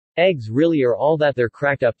Eggs really are all that they're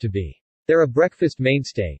cracked up to be. They're a breakfast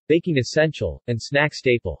mainstay, baking essential, and snack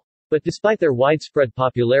staple. But despite their widespread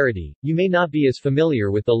popularity, you may not be as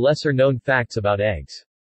familiar with the lesser-known facts about eggs.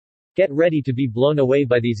 Get ready to be blown away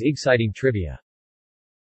by these exciting trivia.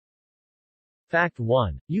 Fact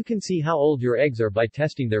 1. You can see how old your eggs are by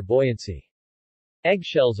testing their buoyancy.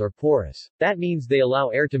 Eggshells are porous. That means they allow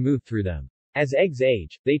air to move through them. As eggs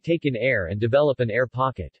age, they take in air and develop an air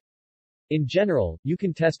pocket. In general, you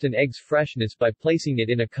can test an egg's freshness by placing it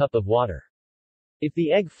in a cup of water. If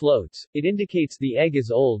the egg floats, it indicates the egg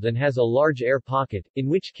is old and has a large air pocket, in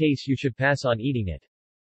which case you should pass on eating it.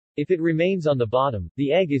 If it remains on the bottom,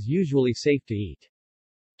 the egg is usually safe to eat.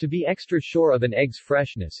 To be extra sure of an egg's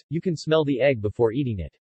freshness, you can smell the egg before eating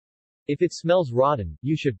it. If it smells rotten,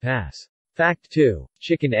 you should pass. Fact 2.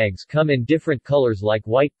 Chicken eggs come in different colors like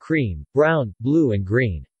white, cream, brown, blue and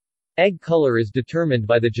green. Egg color is determined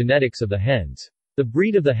by the genetics of the hens. The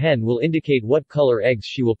breed of the hen will indicate what color eggs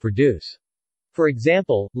she will produce. For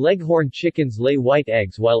example, Leghorn chickens lay white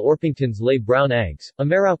eggs while orpingtons lay brown eggs,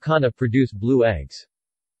 Americana produce blue eggs.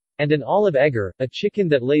 And an olive egger, a chicken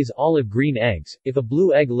that lays olive green eggs, if a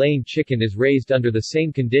blue egg-laying chicken is raised under the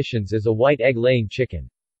same conditions as a white egg-laying chicken.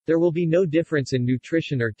 There will be no difference in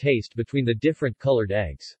nutrition or taste between the different colored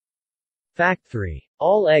eggs. Fact 3.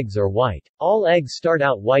 All eggs are white. All eggs start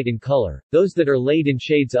out white in color. Those that are laid in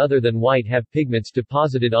shades other than white have pigments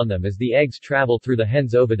deposited on them as the eggs travel through the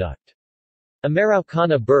hen's oviduct.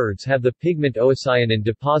 Americana birds have the pigment oocyanin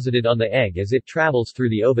deposited on the egg as it travels through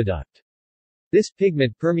the oviduct. This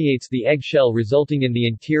pigment permeates the eggshell, resulting in the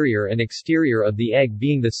interior and exterior of the egg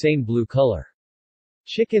being the same blue color.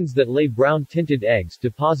 Chickens that lay brown-tinted eggs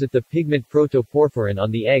deposit the pigment protoporphyrin on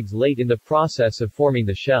the eggs late in the process of forming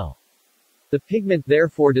the shell. The pigment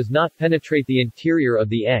therefore does not penetrate the interior of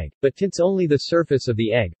the egg, but tints only the surface of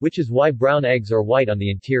the egg, which is why brown eggs are white on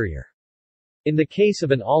the interior. In the case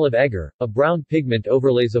of an olive egger, a brown pigment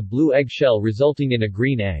overlays a blue eggshell resulting in a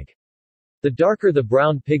green egg. The darker the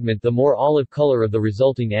brown pigment, the more olive color of the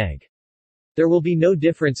resulting egg. There will be no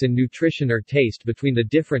difference in nutrition or taste between the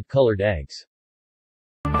different colored eggs.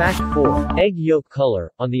 Fact 4. Egg yolk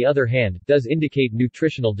color, on the other hand, does indicate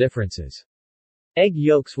nutritional differences. Egg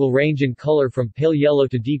yolks will range in color from pale yellow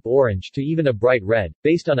to deep orange to even a bright red,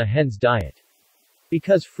 based on a hen's diet.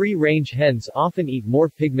 Because free-range hens often eat more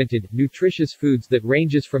pigmented, nutritious foods that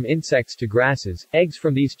ranges from insects to grasses, eggs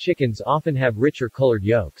from these chickens often have richer colored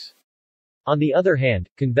yolks. On the other hand,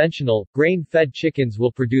 conventional, grain-fed chickens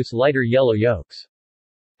will produce lighter yellow yolks.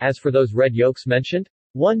 As for those red yolks mentioned,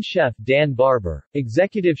 one chef, Dan Barber,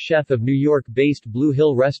 executive chef of New York-based Blue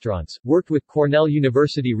Hill Restaurants, worked with Cornell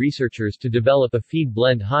University researchers to develop a feed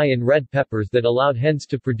blend high in red peppers that allowed hens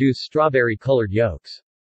to produce strawberry-colored yolks.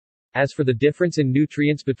 As for the difference in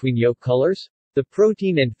nutrients between yolk colors, the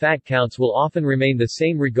protein and fat counts will often remain the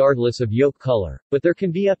same regardless of yolk color, but there can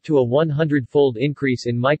be up to a 100-fold increase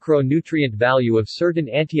in micronutrient value of certain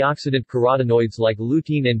antioxidant carotenoids like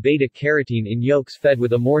lutein and beta-carotene in yolks fed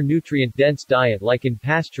with a more nutrient-dense diet like in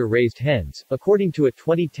pasture-raised hens, according to a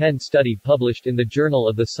 2010 study published in the Journal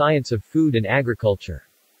of the Science of Food and Agriculture.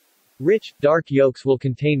 Rich, dark yolks will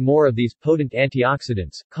contain more of these potent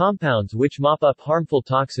antioxidants, compounds which mop up harmful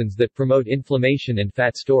toxins that promote inflammation and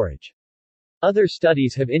fat storage. Other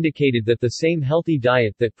studies have indicated that the same healthy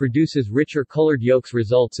diet that produces richer colored yolks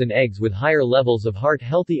results in eggs with higher levels of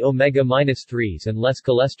heart-healthy omega-3s and less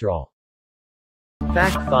cholesterol.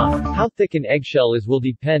 Fact 5. How thick an eggshell is will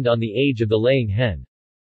depend on the age of the laying hen.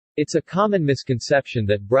 It's a common misconception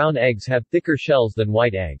that brown eggs have thicker shells than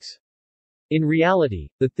white eggs. In reality,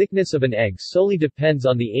 the thickness of an egg solely depends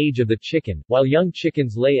on the age of the chicken. While young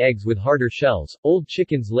chickens lay eggs with harder shells, old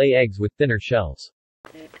chickens lay eggs with thinner shells.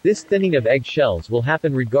 This thinning of egg shells will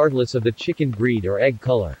happen regardless of the chicken breed or egg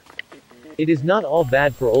color. It is not all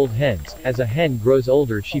bad for old hens. As a hen grows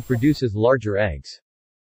older, she produces larger eggs.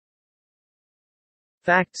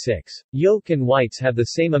 Fact 6. Yolk and whites have the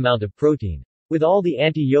same amount of protein. With all the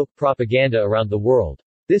anti-yolk propaganda around the world,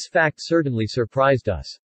 this fact certainly surprised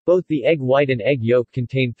us. Both the egg white and egg yolk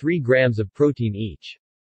contain 3 grams of protein each.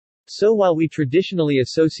 So while we traditionally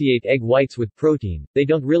associate egg whites with protein, they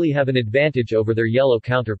don't really have an advantage over their yellow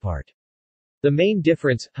counterpart. The main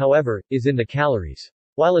difference, however, is in the calories.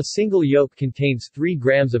 While a single yolk contains 3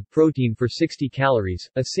 grams of protein for 60 calories,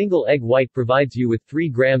 a single egg white provides you with 3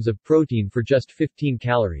 grams of protein for just 15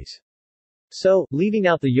 calories. So, leaving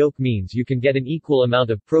out the yolk means you can get an equal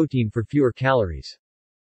amount of protein for fewer calories.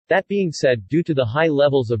 That being said, due to the high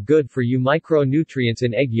levels of good-for-you micronutrients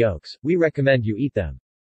in egg yolks, we recommend you eat them.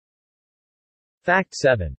 Fact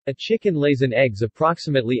 7. A chicken lays an eggs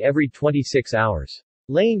approximately every 26 hours.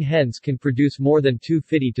 Laying hens can produce more than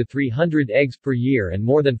 250 to 300 eggs per year and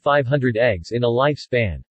more than 500 eggs in a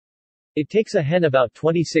lifespan. It takes a hen about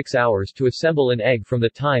 26 hours to assemble an egg from the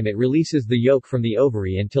time it releases the yolk from the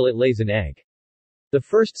ovary until it lays an egg. The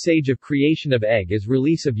first stage of creation of egg is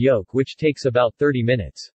release of yolk, which takes about 30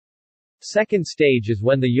 minutes. Second stage is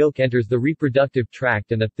when the yolk enters the reproductive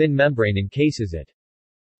tract and a thin membrane encases it.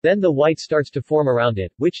 Then the white starts to form around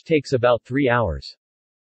it, which takes about 3 hours.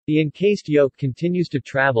 The encased yolk continues to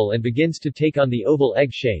travel and begins to take on the oval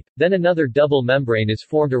egg shape, then another double membrane is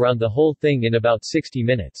formed around the whole thing in about 60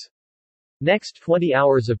 minutes. Next 20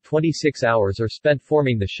 hours of 26 hours are spent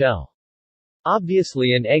forming the shell.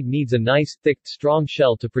 Obviously an egg needs a nice, thick, strong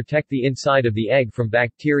shell to protect the inside of the egg from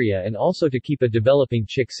bacteria and also to keep a developing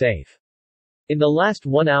chick safe. In the last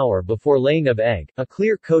 1 hour before laying of egg, a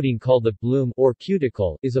clear coating called the bloom, or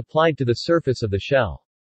cuticle, is applied to the surface of the shell.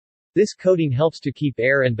 This coating helps to keep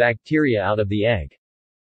air and bacteria out of the egg.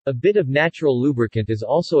 A bit of natural lubricant is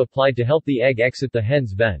also applied to help the egg exit the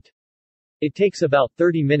hen's vent. It takes about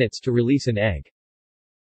 30 minutes to release an egg.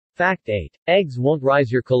 Fact 8. Eggs won't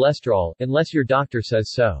rise your cholesterol, unless your doctor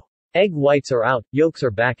says so. Egg whites are out, yolks are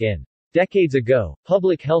back in. Decades ago,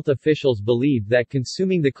 public health officials believed that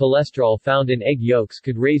consuming the cholesterol found in egg yolks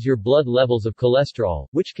could raise your blood levels of cholesterol,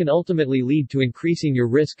 which can ultimately lead to increasing your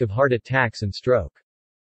risk of heart attacks and stroke.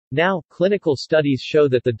 Now, clinical studies show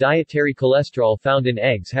that the dietary cholesterol found in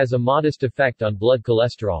eggs has a modest effect on blood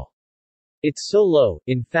cholesterol. It's so low,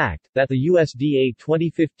 in fact, that the USDA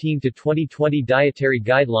 2015 to 2020 dietary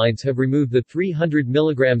guidelines have removed the 300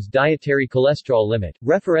 mg dietary cholesterol limit,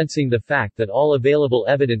 referencing the fact that all available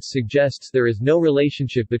evidence suggests there is no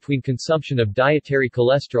relationship between consumption of dietary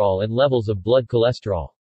cholesterol and levels of blood cholesterol.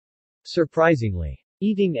 Surprisingly,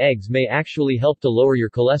 eating eggs may actually help to lower your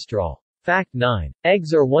cholesterol. Fact 9.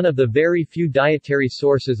 Eggs are one of the very few dietary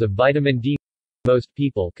sources of vitamin D. Most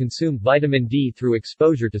people consume vitamin D through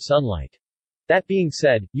exposure to sunlight. That being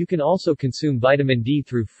said, you can also consume vitamin D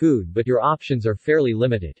through food, but your options are fairly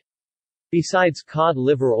limited. Besides cod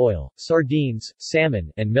liver oil, sardines,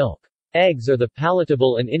 salmon, and milk, eggs are the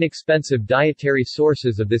palatable and inexpensive dietary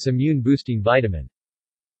sources of this immune-boosting vitamin.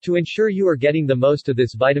 To ensure you are getting the most of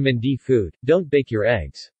this vitamin D food, don't bake your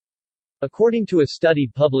eggs. According to a study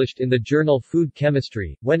published in the journal Food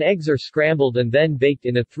Chemistry, when eggs are scrambled and then baked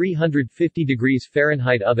in a 350 degrees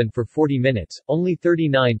Fahrenheit oven for 40 minutes, only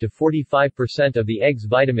 39 to 45% of the egg's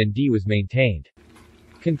vitamin D was maintained.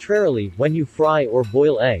 Contrarily, when you fry or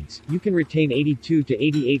boil eggs, you can retain 82 to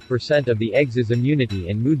 88% of the egg's immunity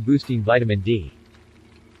and mood-boosting vitamin D.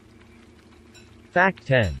 Fact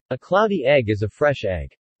 10. A cloudy egg is a fresh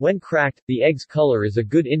egg. When cracked, the egg's color is a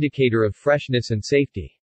good indicator of freshness and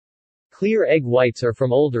safety. Clear egg whites are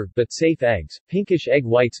from older, but safe eggs. Pinkish egg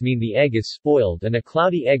whites mean the egg is spoiled, and a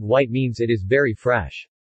cloudy egg white means it is very fresh.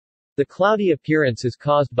 The cloudy appearance is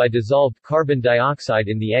caused by dissolved carbon dioxide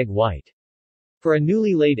in the egg white. For a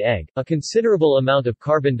newly laid egg, a considerable amount of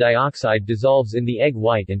carbon dioxide dissolves in the egg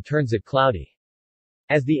white and turns it cloudy.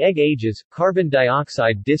 As the egg ages, carbon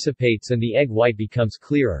dioxide dissipates and the egg white becomes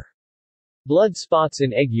clearer. Blood spots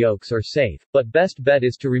in egg yolks are safe, but best bet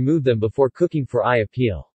is to remove them before cooking for eye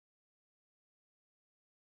appeal.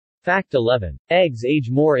 Fact 11. Eggs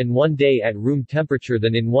age more in 1 day at room temperature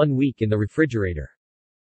than in 1 week in the refrigerator.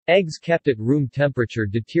 Eggs kept at room temperature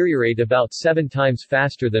deteriorate about 7 times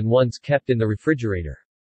faster than ones kept in the refrigerator.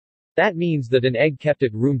 That means that an egg kept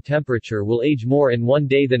at room temperature will age more in 1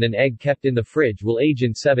 day than an egg kept in the fridge will age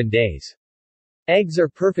in 7 days. Eggs are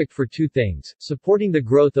perfect for 2 things, supporting the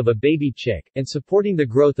growth of a baby chick, and supporting the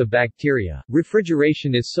growth of bacteria.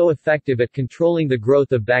 Refrigeration is so effective at controlling the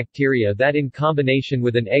growth of bacteria that in combination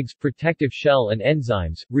with an egg's protective shell and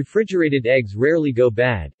enzymes, refrigerated eggs rarely go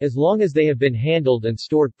bad, as long as they have been handled and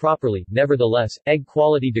stored properly. Nevertheless, egg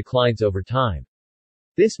quality declines over time.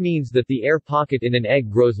 This means that the air pocket in an egg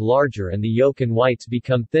grows larger and the yolk and whites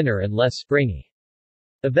become thinner and less springy.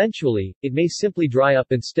 Eventually, it may simply dry up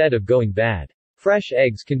instead of going bad. Fresh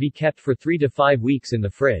eggs can be kept for 3 to 5 weeks in the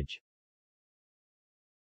fridge.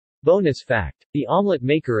 Bonus fact. The omelette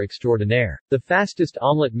maker extraordinaire. The fastest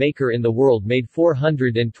omelette maker in the world made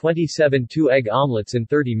 427 2-egg omelets in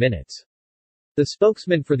 30 minutes. The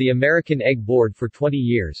spokesman for the American Egg Board for 20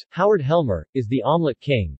 years, Howard Helmer, is the omelette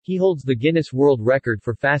king. He holds the Guinness World Record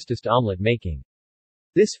for fastest omelette making.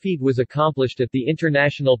 This feat was accomplished at the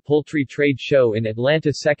International Poultry Trade Show in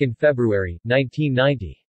Atlanta 2 February,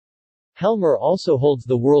 1990. Helmer also holds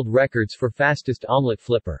the world records for fastest omelette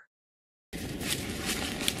flipper.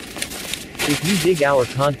 If you dig our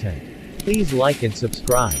content, please like and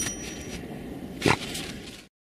subscribe.